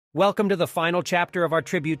Welcome to the final chapter of our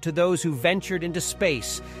tribute to those who ventured into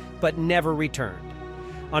space but never returned.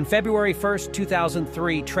 On February 1st,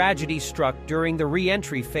 2003, tragedy struck during the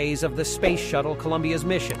re-entry phase of the Space Shuttle Columbia's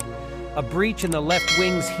mission. A breach in the left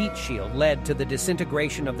wing's heat shield led to the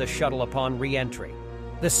disintegration of the shuttle upon re-entry.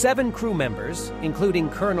 The 7 crew members, including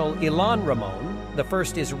Colonel Ilan Ramon, the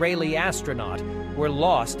first Israeli astronaut, were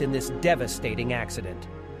lost in this devastating accident.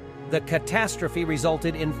 The catastrophe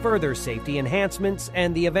resulted in further safety enhancements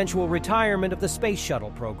and the eventual retirement of the Space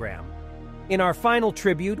Shuttle program. In our final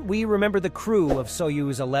tribute, we remember the crew of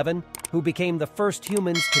Soyuz 11, who became the first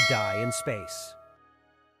humans to die in space.